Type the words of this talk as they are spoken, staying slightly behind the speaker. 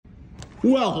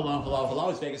Well, hello.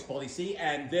 It's Vegas Paulie C,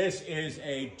 and this is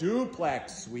a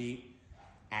duplex suite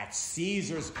at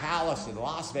Caesar's Palace in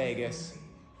Las Vegas.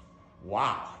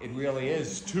 Wow, it really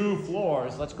is 2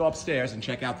 floors. Let's go upstairs and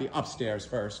check out the upstairs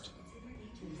first.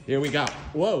 Here we go.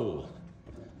 Whoa.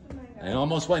 It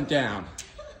almost went down.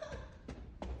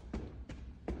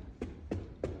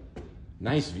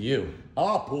 Nice view.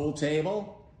 Oh, pool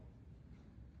table.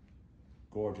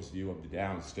 Gorgeous view of the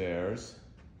downstairs.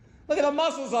 Look at the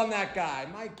muscles on that guy.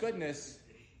 My goodness.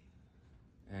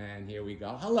 And here we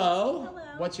go. Hello. Hello.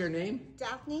 What's your name?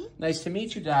 Daphne. Nice to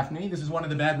meet you, Daphne. This is one of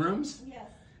the bedrooms? Yes.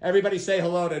 Everybody say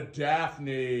hello to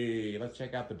Daphne. Let's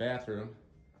check out the bathroom.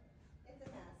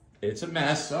 It's a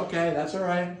mess. It's a mess. Okay, that's all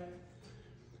right.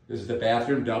 This is the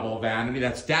bathroom, double vanity.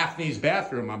 That's Daphne's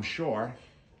bathroom, I'm sure.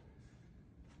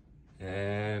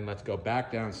 And let's go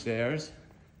back downstairs.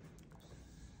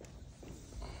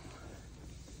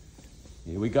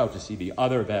 Here we go to see the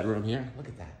other bedroom here. Look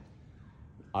at that.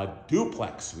 A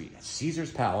duplex suite at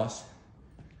Caesar's Palace.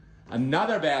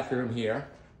 Another bathroom here.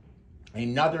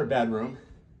 Another bedroom.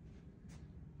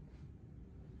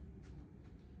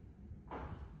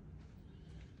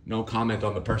 No comment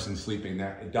on the person sleeping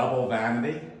there. A double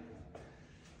vanity.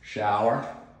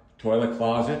 Shower. Toilet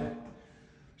closet.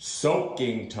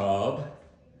 Soaking tub.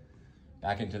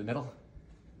 Back into the middle.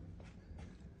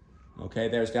 Okay,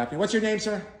 there's Daphne. What's your name,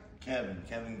 sir?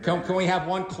 Kevin. Can we have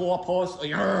one claw pose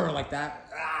like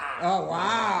that? Oh,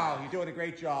 wow. You're doing a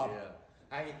great job.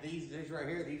 Yeah. These right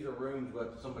here, these are rooms,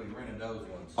 but somebody rented those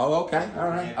ones. Oh, okay. All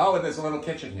right. Oh, and there's a little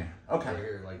kitchen here. Okay. Right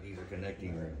here, like these are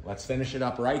connecting rooms. Let's finish it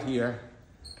up right here.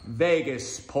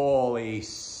 Vegas Paulie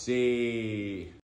C.